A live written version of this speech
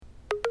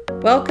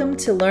Welcome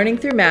to Learning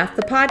Through Math,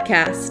 the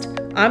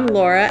podcast. I'm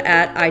Laura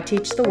at I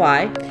Teach the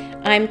Y.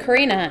 I'm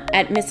Karina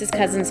at Mrs.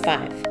 Cousins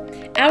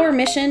 5. Our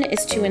mission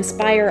is to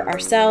inspire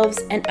ourselves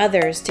and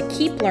others to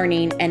keep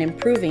learning and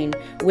improving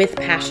with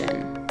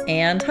passion.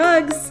 And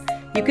hugs!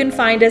 You can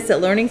find us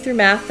at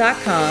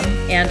learningthroughmath.com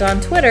and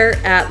on Twitter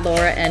at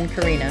Laura and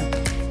Karina.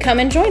 Come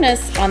and join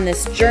us on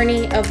this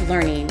journey of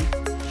learning.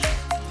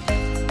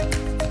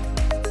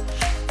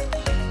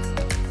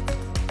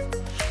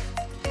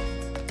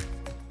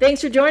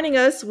 Thanks for joining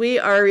us. We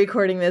are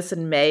recording this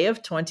in May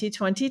of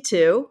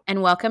 2022.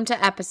 And welcome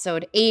to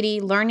episode 80,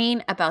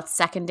 Learning About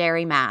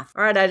Secondary Math.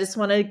 All right, I just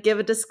want to give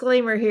a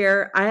disclaimer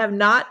here. I have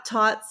not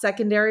taught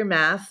secondary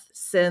math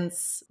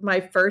since my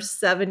first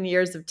 7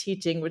 years of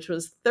teaching, which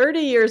was 30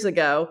 years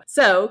ago.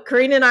 So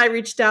Karina and I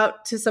reached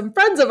out to some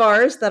friends of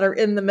ours that are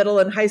in the middle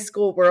and high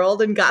school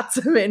world and got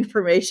some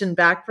information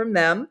back from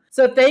them.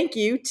 So thank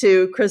you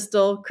to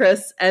Crystal,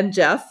 Chris, and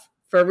Jeff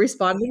for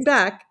responding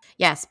back.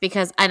 Yes,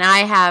 and I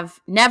have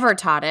never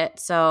taught it,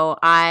 so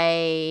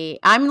I'm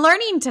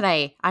learning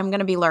today. I'm going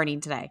to be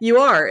learning today. You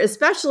are,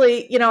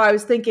 especially, I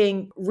was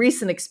thinking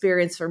recent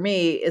experience for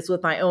me is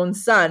with my own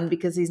son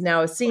because he's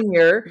now a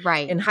senior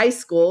in high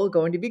school,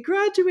 going to be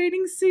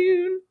graduating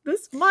soon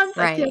this month.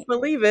 Right. I can't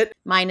believe it.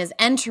 Mine is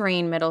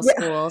entering middle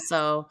school,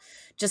 so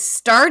just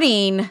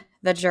starting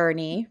the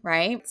journey,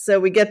 right? So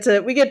we get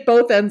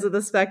both ends of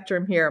the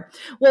spectrum here.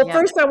 Well,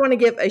 First I want to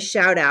give a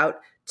shout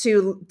out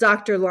to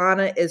Dr.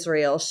 Lana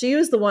Israel. She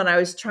was the one I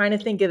was trying to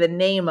think of the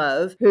name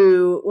of,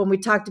 who, when we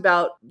talked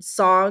about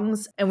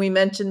songs and we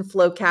mentioned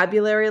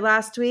vocabulary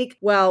last week,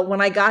 well, when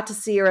I got to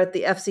see her at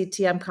the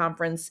FCTM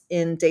conference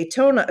in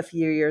Daytona a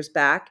few years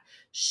back,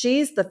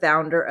 she's the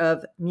founder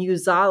of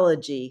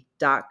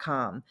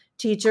Musology.com.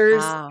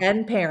 Teachers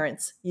and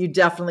parents, you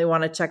definitely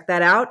want to check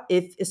that out,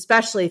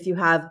 especially if you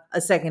have a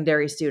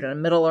secondary student, a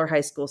middle or high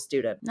school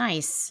student.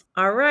 Nice.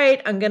 All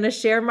right, I'm going to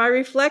share my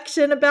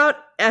reflection about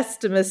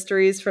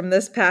Estimysteries from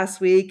this past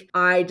week.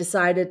 I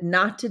decided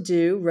not to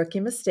do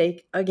rookie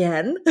mistake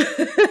again.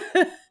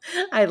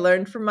 I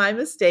learned from my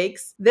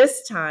mistakes.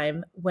 This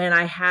time, when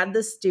I had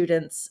the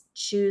students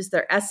choose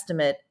their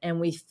estimate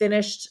and we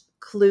finished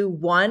clue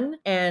 1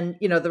 and,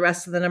 the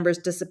rest of the numbers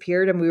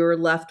disappeared and we were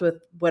left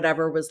with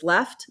whatever was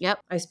left.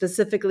 Yep. I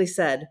specifically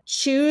said,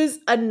 choose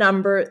a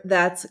number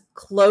that's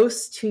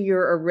close to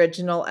your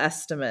original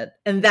estimate.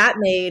 And that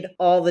made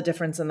all the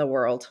difference in the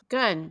world.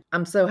 Good.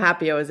 I'm so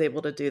happy I was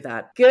able to do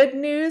that. Good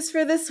news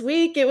for this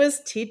week. It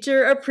was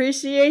Teacher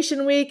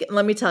Appreciation Week. And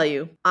let me tell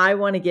you, I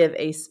want to give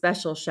a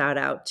special shout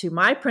out to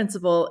my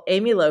principal,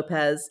 Amy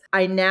Lopez.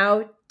 I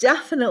now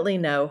definitely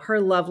know her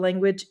love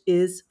language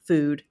is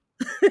food.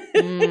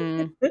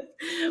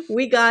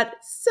 We got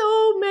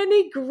so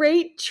many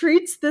great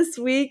treats this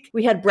week.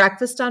 We had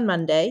breakfast on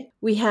Monday.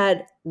 We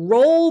had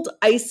rolled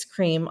ice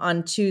cream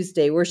on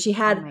Tuesday, where she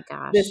had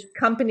this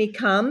company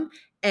come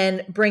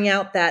and bring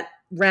out that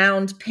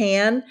round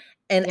pan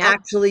and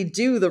actually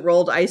do the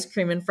rolled ice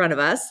cream in front of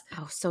us.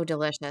 Oh, so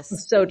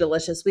delicious. So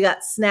delicious. We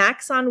got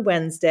snacks on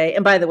Wednesday.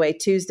 And by the way,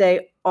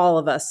 Tuesday, all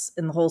of us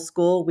in the whole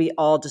school, we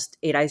all just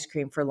ate ice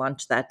cream for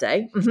lunch that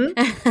day.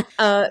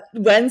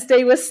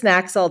 Wednesday was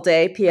snacks all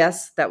day.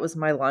 P.S. That was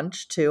my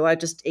lunch too. I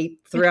just ate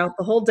throughout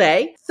the whole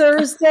day.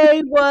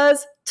 Thursday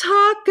was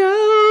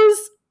tacos.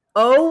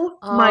 Oh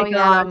my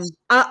gosh.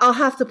 I'll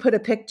have to put a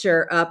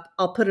picture up.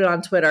 I'll put it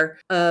on Twitter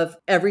of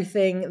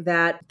everything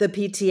that the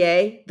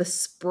PTA, the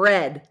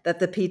spread that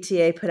the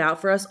PTA put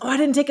out for us. Oh, I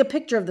didn't take a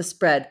picture of the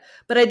spread,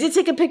 but I did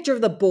take a picture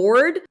of the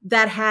board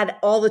that had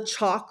all the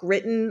chalk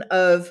written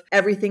of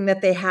everything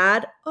that they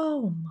had.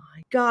 Oh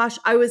my gosh.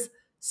 I was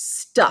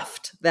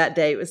stuffed that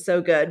day. It was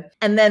so good.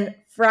 And then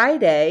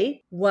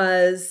Friday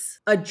was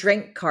a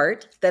drink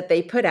cart that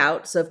they put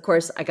out. So of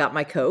course I got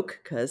my Coke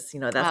because,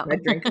 that's my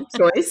drink of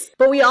choice.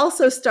 But we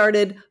also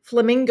started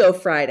Flamingo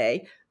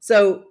Friday.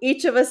 So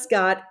each of us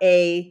got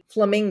a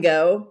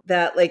flamingo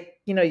that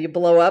you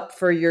blow up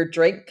for your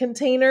drink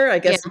container. I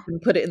guess you can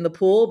put it in the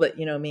pool, but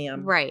me,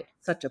 I'm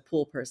such a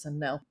pool person.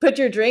 No, put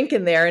your drink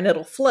in there and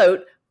it'll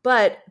float.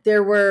 But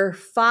there were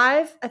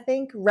 5, I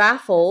think,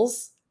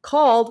 raffles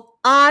called.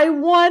 I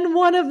won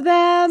one of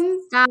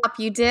them. Stop,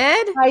 you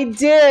did? I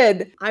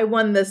did. I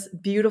won this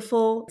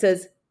beautiful, it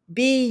says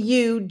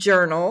BU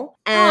journal.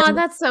 Oh,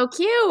 that's so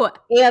cute.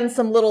 And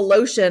some little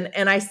lotion.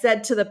 And I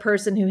said to the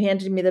person who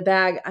handed me the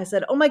bag, I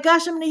said, oh my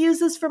gosh, I'm going to use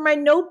this for my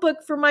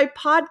notebook for my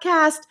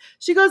podcast.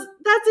 She goes,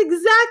 that's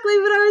exactly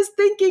what I was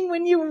thinking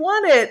when you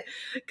won it.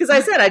 Because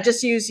I said, I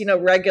just use,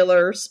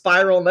 regular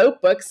spiral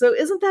notebooks. So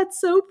isn't that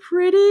so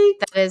pretty?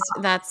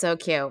 That's so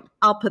cute.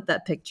 I'll put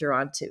that picture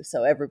on too,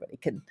 so everybody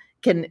can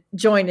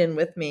join in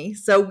with me.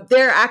 So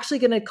they're actually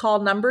going to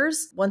call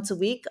numbers once a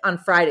week on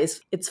Fridays.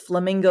 It's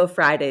Flamingo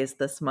Fridays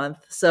this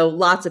month. So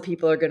lots of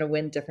people are going to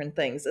win different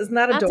things. Isn't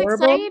that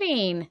adorable? That's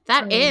exciting.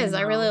 That is.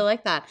 I really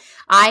like that.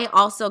 I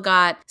also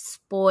got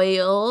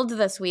spoiled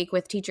this week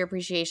with Teacher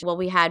Appreciation. Well,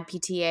 we had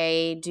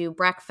PTA do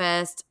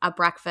breakfast, a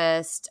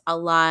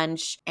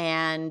lunch,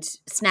 and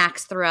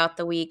snacks throughout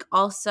the week.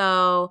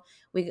 Also,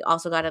 We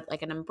also got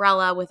like an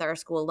umbrella with our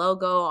school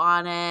logo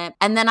on it.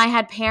 And then I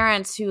had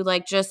parents who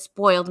like just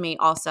spoiled me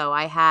also.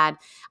 I had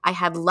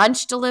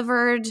lunch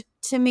delivered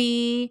to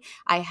me.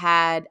 I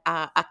had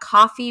a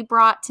coffee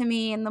brought to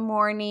me in the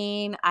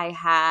morning. I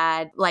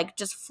had like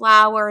just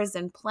flowers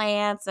and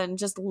plants and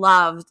just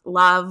love,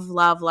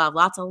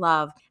 lots of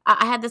love.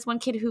 I had this one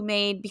kid who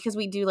made, because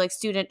we do like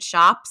student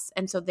shops,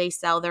 and so they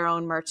sell their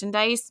own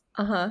merchandise.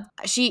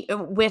 She,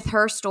 with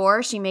her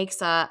store, she makes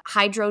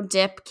hydro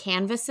dip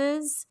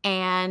canvases,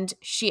 and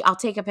I'll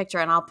take a picture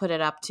and I'll put it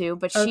up too,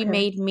 but she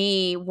made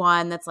me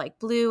one that's like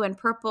blue and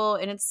purple,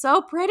 and it's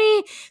so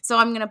pretty. So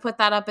I'm going to put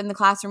that up in the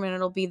classroom, and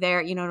it'll be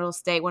there, it'll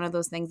stay one of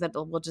those things that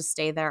will just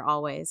stay there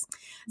always.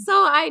 So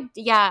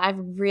I've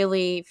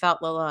really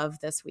felt the love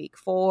this week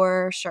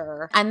for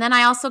sure. And then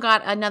I also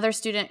got another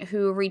student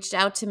who reached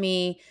out to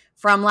me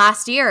from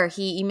last year.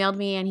 He emailed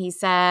me and he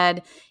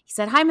said,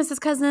 "Hi,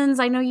 Mrs. Cousins.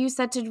 I know you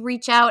said to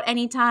reach out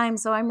anytime,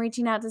 so I'm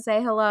reaching out to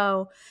say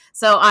hello."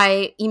 So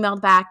I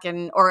emailed back,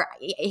 or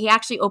he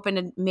actually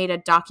made a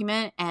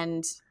document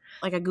and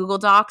like a Google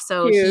Doc.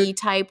 So he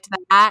typed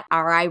that,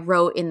 or I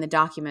wrote in the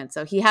document.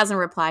 So he hasn't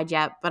replied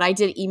yet, but I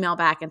did email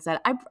back and said,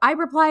 I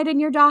replied in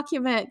your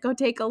document. Go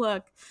take a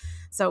look.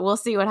 So we'll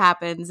see what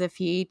happens if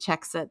he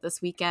checks it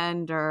this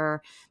weekend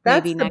or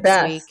maybe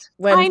next week.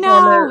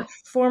 When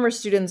former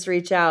students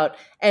reach out.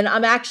 And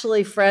I'm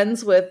actually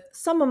friends with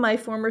some of my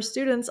former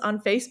students on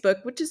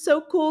Facebook, which is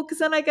so cool because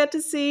then I get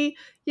to see,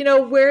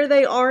 where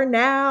they are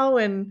now.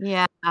 And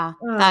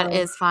that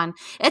is fun.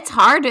 It's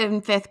hard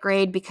in 5th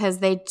grade because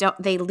they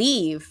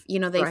leave,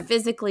 they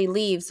physically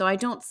leave. So I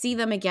don't see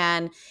them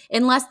again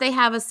unless they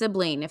have a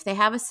sibling. If they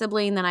have a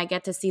sibling, then I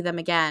get to see them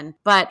again.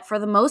 But for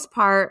the most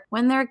part,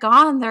 when they're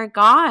gone, they're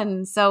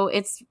gone. So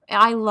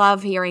I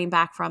love hearing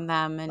back from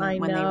them and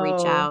when they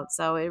reach out.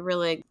 So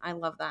I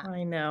love that.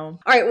 I know.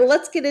 All right. Well,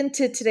 let's get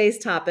into today's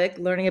topic,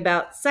 learning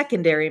about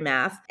secondary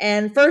math.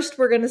 And first,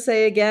 we're going to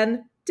say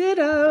again,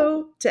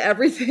 ditto to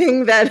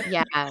everything that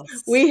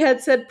we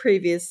had said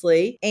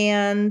previously.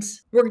 And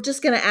we're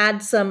just going to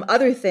add some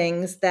other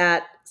things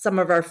that some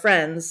of our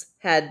friends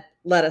had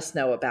let us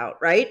know about,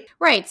 right?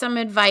 Right. Some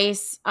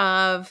advice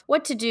of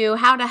what to do,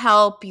 how to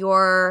help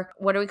your,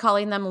 what are we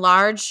calling them?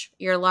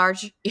 Your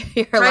large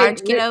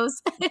kiddos.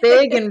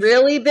 Big and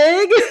really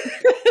big.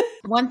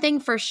 One thing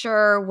for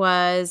sure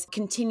was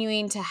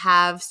continuing to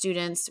have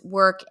students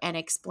work and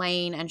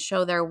explain and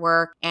show their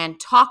work and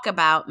talk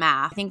about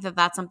math. I think that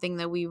that's something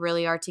that we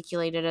really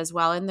articulated as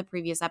well in the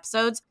previous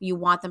episodes. You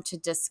want them to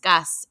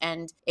discuss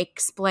and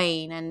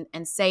explain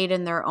and say it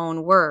in their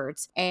own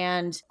words.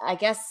 And I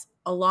guess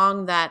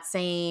along that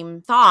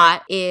same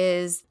thought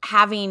is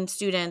having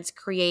students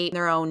create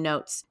their own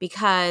notes,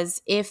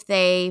 because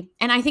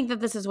and I think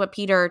that this is what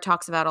Peter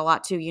talks about a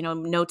lot too,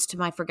 notes to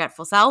my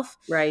forgetful self.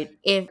 Right.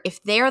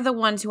 If they're the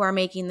ones who are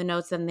making the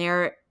notes, then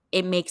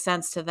it makes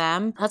sense to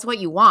them. That's what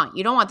you want.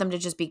 You don't want them to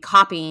just be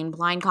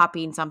blind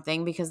copying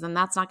something, because then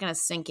that's not going to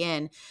sink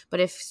in. But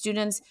if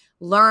students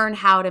learn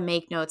how to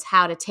make notes,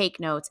 how to take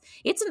notes,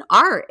 it's an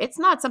art. It's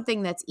not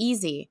something that's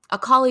easy. A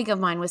colleague of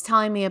mine was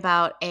telling me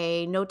about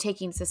a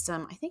note-taking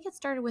system. I think it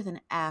started with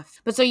an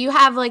F. But so you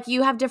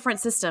have different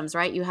systems,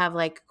 right? You have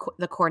like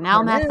the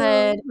Cornell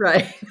method.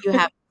 Right. You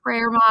have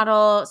prayer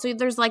model. So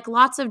there's like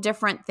lots of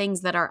different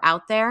things that are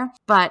out there,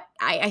 but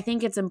I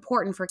think it's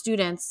important for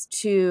students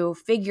to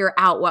figure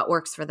out what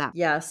works for them.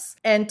 Yes.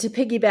 And to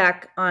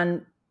piggyback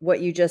on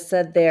what you just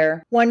said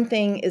there, one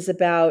thing is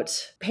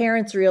about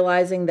parents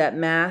realizing that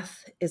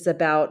math is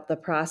about the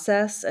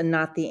process and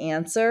not the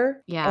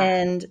answer. Yeah.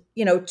 And,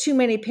 too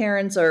many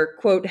parents are,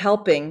 quote,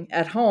 helping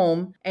at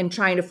home and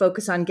trying to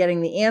focus on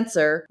getting the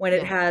answer when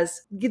it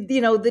has,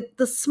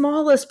 the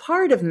smallest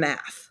part of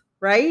math.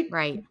 Right?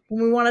 Right.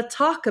 When we want to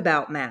talk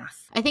about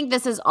math. I think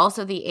this is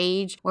also the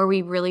age where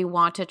we really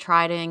want to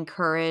try to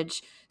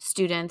encourage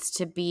students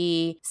to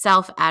be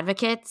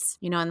self-advocates,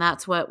 and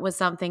that's what was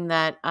something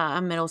that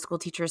a middle school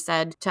teacher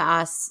said to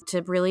us,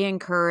 to really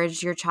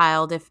encourage your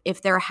child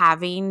if they're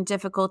having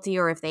difficulty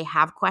or if they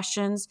have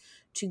questions,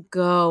 to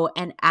go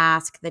and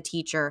ask the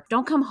teacher.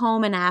 Don't come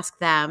home and ask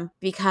them,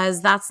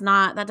 because that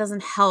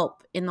doesn't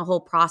help in the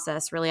whole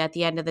process really at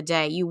the end of the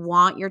day. You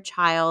want your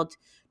child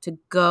to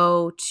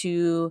go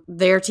to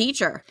their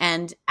teacher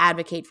and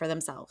advocate for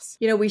themselves.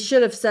 We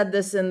should have said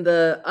this in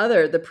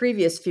the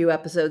previous few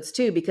episodes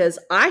too, because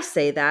I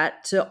say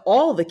that to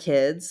all the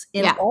kids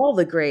in all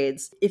the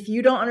grades. If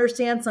you don't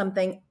understand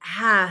something,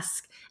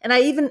 ask. And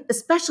I even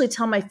especially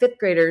tell my 5th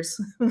graders,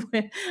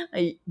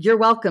 you're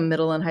welcome,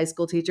 middle and high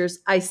school teachers.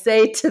 I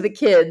say to the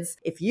kids,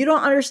 if you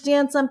don't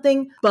understand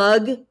something,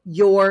 bug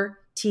your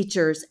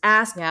teachers.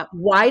 Ask,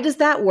 why does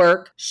that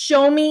work?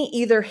 Show me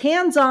either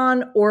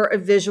hands-on or a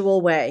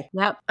visual way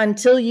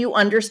until you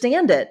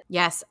understand it.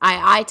 Yes,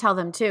 I tell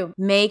them too.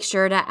 Make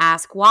sure to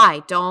ask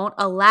why. Don't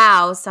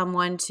allow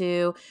someone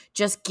to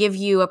just give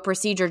you a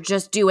procedure,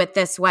 just do it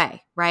this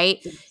way, right?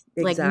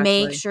 Exactly. Like,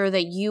 make sure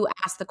that you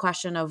ask the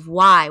question of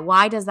why.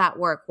 Why does that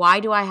work? Why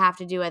do I have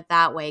to do it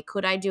that way?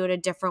 Could I do it a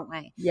different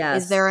way?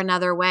 Yes. Is there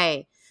another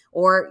way?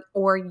 or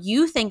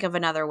you think of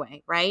another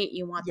way, right?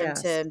 You want them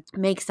Yes. to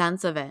make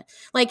sense of it.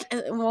 Like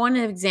one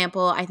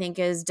example I think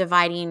is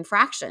dividing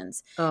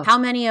fractions. Oh, How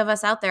many of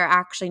us out there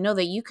actually know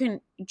that you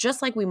can,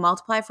 just like we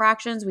multiply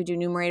fractions, we do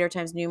numerator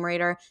times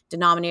numerator,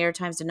 denominator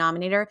times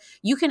denominator,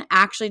 you can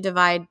actually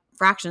divide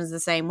fractions the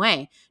same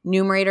way.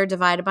 Numerator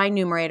divided by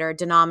numerator,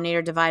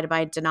 denominator divided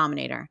by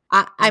denominator.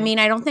 I mean,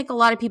 I don't think a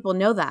lot of people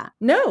know that.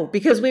 no,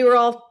 because we were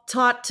all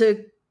taught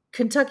to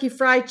Kentucky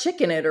Fried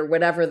Chicken it or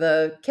whatever,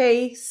 the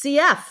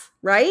KCF,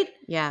 right?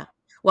 Yeah.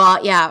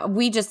 Well, yeah,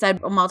 we just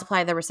said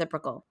multiply the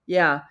reciprocal.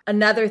 Yeah.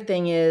 Another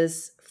thing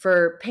is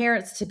for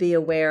parents to be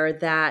aware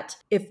that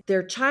if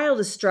their child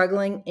is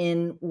struggling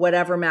in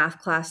whatever math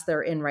class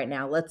they're in right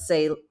now, let's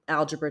say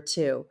Algebra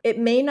 2, it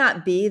may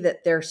not be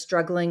that they're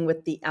struggling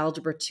with the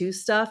Algebra 2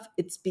 stuff.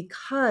 It's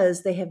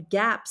because they have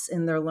gaps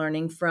in their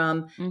learning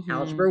from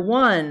Algebra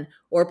 1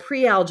 or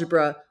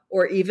pre-algebra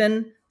or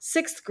even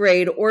sixth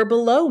grade or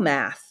below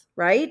math.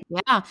 Right?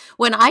 Yeah.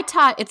 When I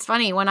taught, it's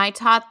funny, when I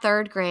taught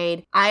third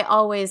grade, I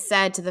always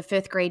said to the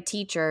fifth grade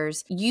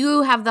teachers,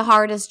 you have the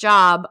hardest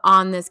job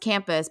on this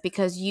campus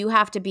because you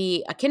have to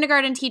be a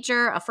kindergarten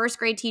teacher, a first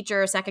grade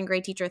teacher, a second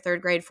grade teacher,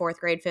 third grade, fourth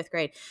grade, fifth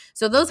grade.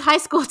 So those high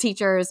school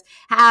teachers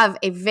have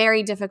a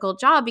very difficult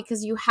job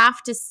because you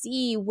have to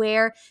see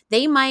where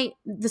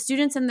the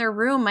students in their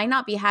room might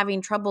not be having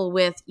trouble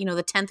with, the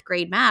 10th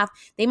grade math.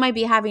 They might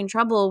be having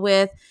trouble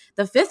with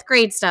the fifth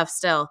grade stuff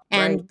still.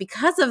 And Right.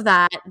 because of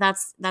that,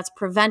 that's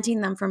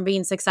preventing them from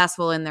being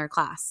successful in their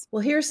class.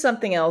 Well, here's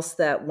something else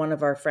that one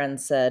of our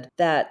friends said,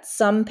 that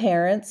some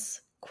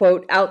parents,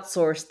 quote,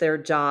 outsource their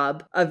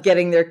job of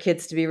getting their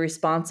kids to be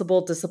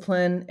responsible,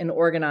 disciplined, and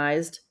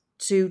organized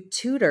to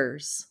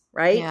tutors,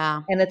 right?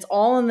 Yeah. And it's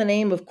all in the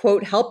name of,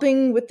 quote,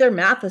 helping with their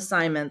math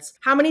assignments.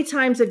 How many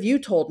times have you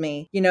told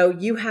me,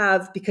 you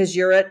have, because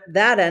you're at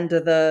that end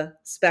of the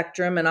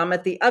spectrum and I'm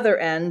at the other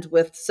end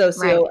with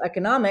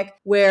socioeconomic,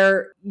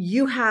 where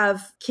you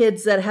have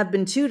kids that have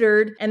been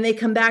tutored and they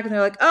come back and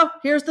they're like, oh,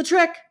 here's the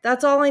trick.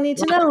 That's all I need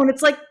to know. And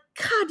it's like,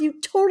 God, you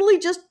totally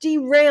just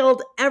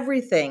derailed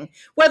everything,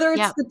 whether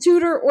it's the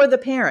tutor or the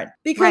parent.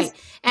 Because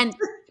and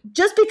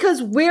just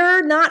because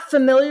we're not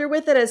familiar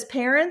with it as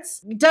parents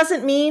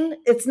doesn't mean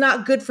it's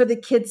not good for the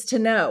kids to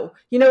know.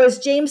 As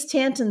James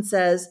Tanton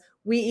says,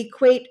 we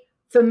equate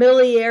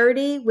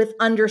familiarity with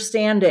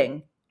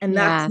understanding. And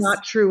that's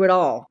not true at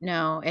all.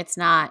 No, it's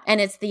not.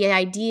 And it's the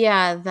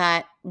idea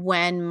that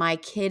when my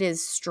kid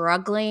is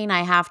struggling,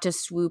 I have to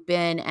swoop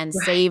in and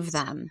save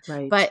them.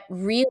 Right. But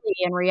really,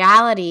 in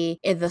reality,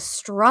 the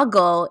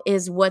struggle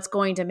is what's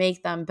going to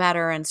make them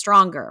better and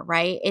stronger,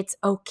 right? It's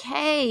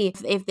okay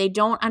if they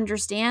don't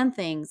understand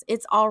things.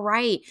 It's all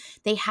right.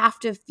 They have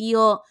to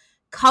feel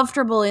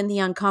comfortable in the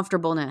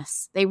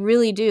uncomfortableness. They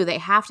really do. They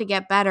have to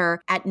get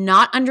better at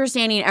not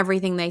understanding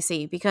everything they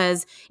see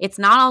because it's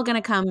not all going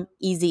to come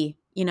easy.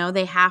 They're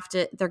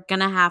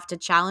going to have to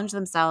challenge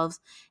themselves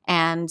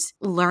and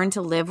learn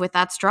to live with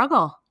that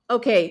struggle.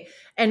 Okay.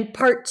 And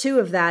part 2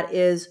 of that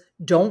is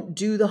don't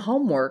do the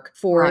homework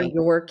for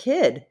your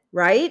kid,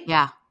 right?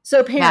 Yeah.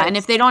 So parents. Yeah. And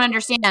if they don't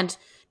understand,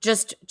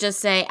 just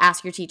say,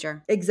 ask your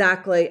teacher.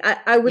 Exactly.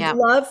 I would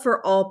love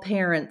for all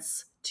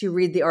parents to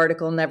read the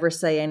article, Never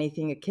Say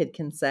Anything a Kid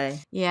Can Say.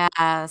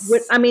 Yes.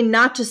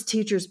 Not just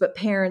teachers, but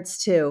parents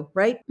too,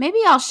 right? Maybe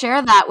I'll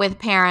share that with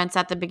parents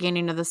at the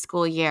beginning of the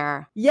school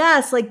year.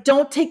 Yes, like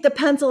don't take the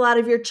pencil out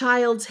of your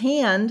child's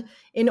hand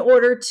in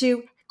order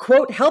to,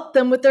 quote, help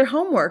them with their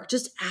homework.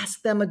 Just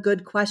ask them a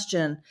good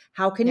question.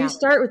 How can you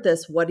start with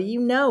this? What do you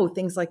know?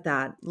 Things like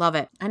that. Love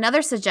it.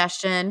 Another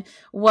suggestion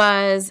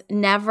was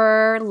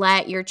never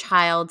let your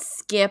child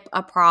skip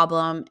a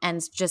problem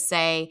and just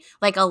say,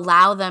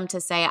 allow them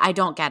to say, I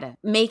don't get it.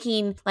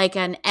 Making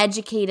an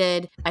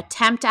educated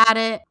attempt at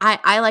it.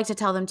 I like to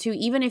tell them too,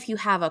 even if you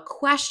have a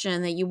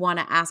question that you want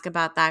to ask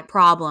about that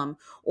problem,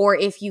 or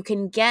if you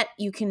can get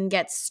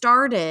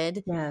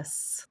started.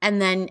 Yes.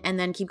 And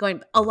then keep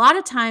going. A lot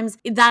of times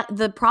that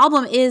the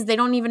problem is they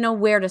don't even know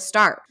where to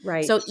start.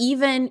 Right. So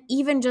even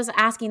just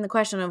asking the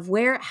question of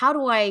how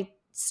do I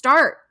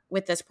start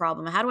with this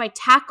problem? How do I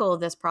tackle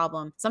this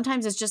problem?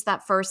 Sometimes it's just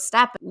that first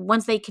step.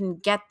 Once they can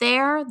get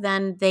there,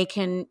 then they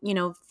can,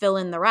 fill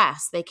in the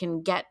rest. They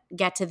can get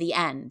to the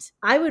end.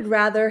 I would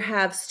rather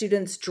have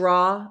students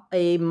draw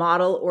a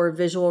model or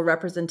visual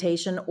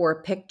representation or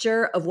a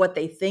picture of what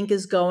they think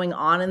is going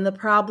on in the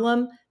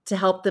problem to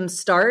help them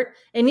start.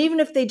 And even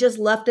if they just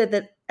left it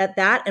at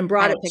that and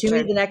brought it to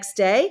me the next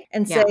day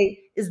and say,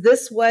 is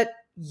this what?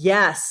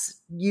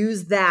 Yes,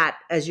 use that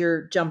as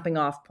your jumping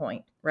off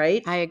point,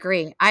 right? I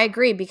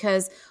agree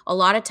because a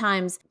lot of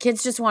times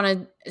kids just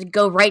want to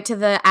go right to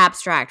the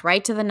abstract,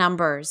 right to the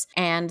numbers,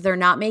 and they're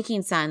not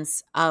making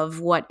sense of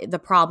what the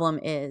problem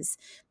is.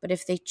 But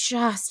if they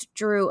just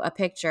drew a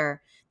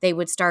picture, they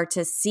would start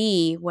to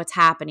see what's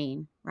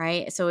happening,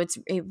 right? So it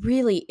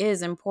really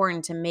is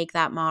important to make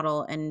that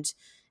model and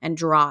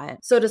draw it.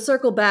 So to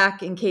circle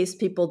back, in case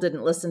people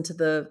didn't listen to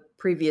the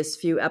previous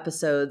few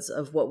episodes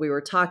of what we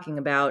were talking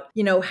about,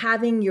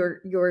 having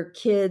your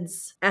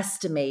kids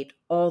estimate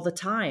all the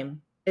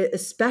time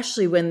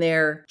especially when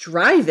they're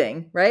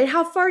driving, right?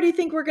 How far do you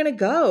think we're going to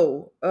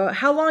go?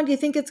 How long do you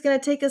think it's going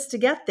to take us to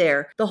get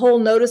there? The whole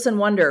notice and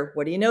wonder.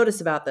 What do you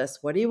notice about this?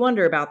 What do you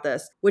wonder about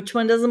this? Which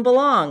one doesn't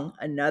belong?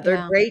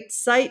 Another great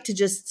site to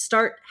just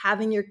start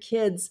having your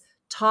kids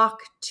talk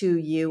to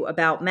you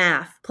about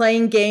math,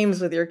 playing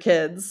games with your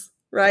kids.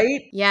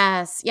 Right?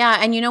 Yes.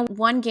 Yeah. And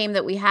one game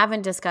that we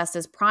haven't discussed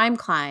is Prime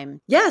Climb.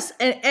 Yes.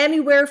 And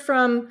anywhere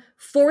from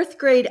 4th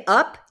grade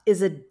up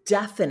is a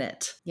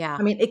definite. Yeah.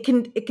 I mean, it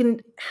can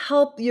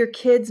help your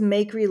kids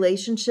make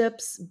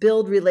relationships,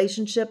 build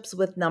relationships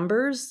with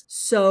numbers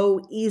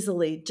so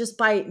easily, just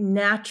by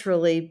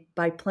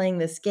playing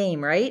this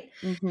game, right?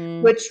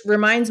 Mm-hmm. Which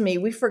reminds me,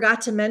 we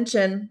forgot to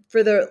mention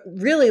for the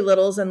really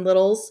littles and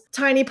littles,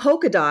 Tiny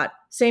Polka Dot,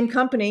 same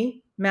company,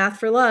 Math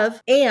for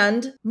Love,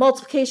 and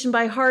Multiplication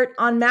by Heart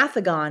on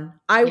Mathagon.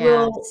 I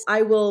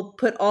will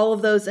put all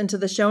of those into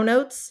the show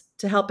notes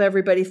to help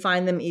everybody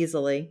find them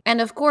easily. And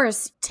of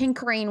course,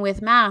 tinkering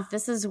with math,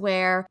 this is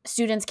where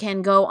students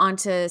can go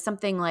onto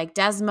something like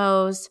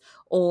Desmos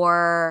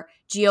or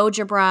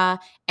GeoGebra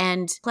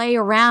and play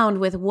around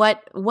with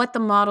what the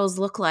models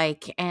look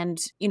like and,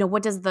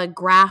 what does the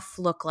graph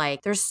look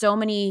like. There's so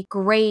many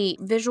great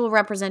visual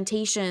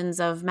representations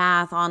of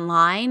math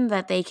online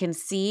that they can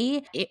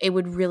see. It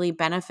would really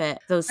benefit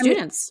those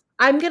students.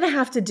 I'm going to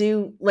have to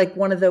do like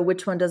one of the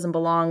which one doesn't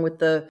belong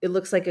with it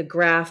looks like a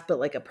graph, but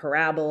like a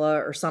parabola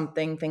or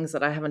something, things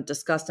that I haven't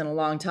discussed in a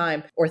long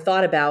time or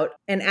thought about,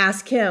 and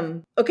ask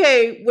him,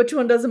 okay, which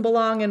one doesn't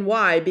belong and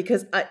why?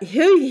 Because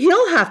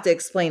he'll have to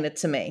explain it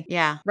to me.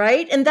 Yeah.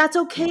 Right? And that's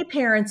okay,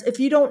 parents. If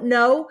you don't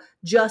know,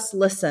 just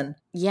listen.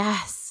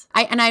 Yes.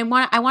 I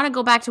want to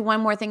go back to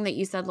one more thing that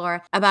you said,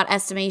 Laura, about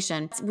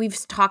estimation.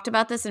 We've talked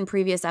about this in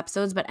previous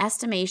episodes, but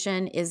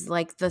estimation is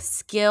like the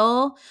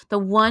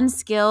one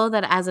skill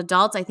that as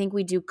adults I think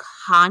we do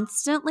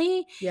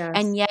constantly. Yes.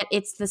 And yet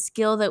it's the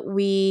skill that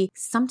we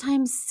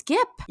sometimes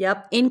skip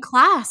in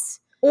class.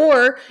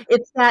 Or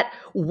it's that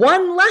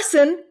one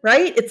lesson,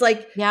 right? It's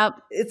like,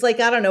 It's like,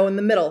 I don't know, in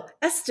the middle,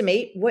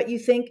 estimate what you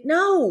think.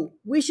 No,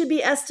 we should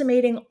be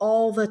estimating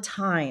all the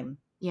time.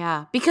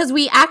 Yeah, because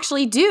we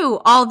actually do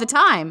all the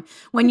time.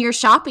 When you're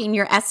shopping,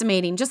 you're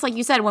estimating. Just like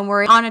you said, when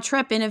we're on a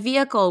trip in a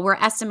vehicle, we're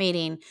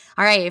estimating.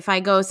 All right, if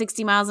I go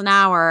 60 miles an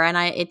hour and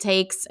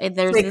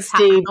there's 60,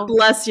 this.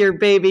 Bless your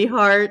baby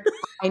heart.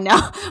 I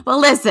know.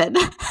 Well, listen,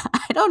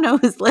 I don't know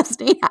who's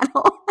listening.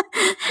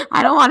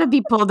 I don't want to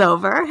be pulled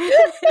over.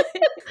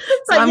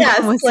 So I'm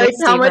going with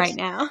 60 right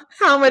now.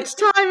 How much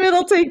time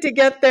it'll take to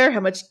get there?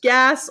 How much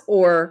gas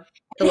or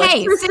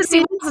Hey, 60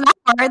 miles an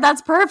hour,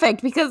 that's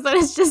perfect because that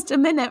is just a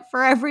minute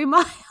for every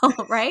mile,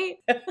 right?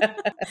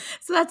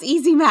 So that's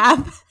easy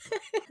math.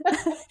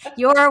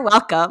 You're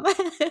welcome.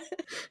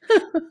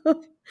 All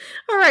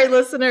right,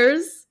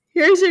 listeners.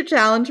 Here's your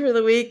challenge for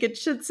the week. It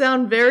should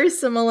sound very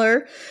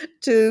similar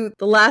to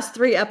the last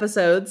 3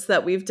 episodes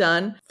that we've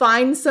done.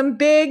 Find some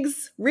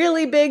bigs,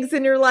 really bigs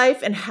in your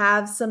life and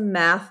have some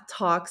math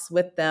talks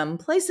with them.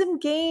 Play some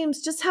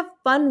games. Just have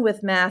fun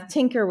with math.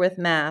 Tinker with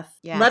math.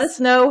 Yes. Let us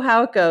know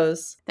how it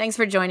goes. Thanks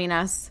for joining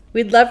us.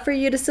 We'd love for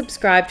you to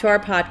subscribe to our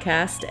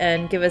podcast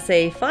and give us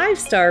a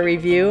 5-star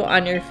review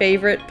on your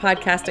favorite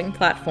podcasting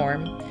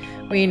platform.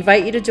 We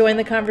invite you to join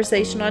the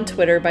conversation on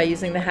Twitter by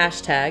using the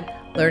hashtag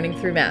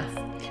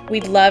 #LearningThroughMath.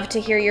 We'd love to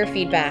hear your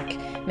feedback.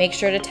 Make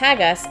sure to tag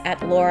us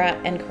at Laura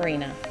and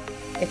Karina.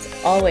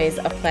 It's always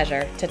a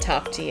pleasure to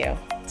talk to you.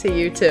 To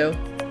you too.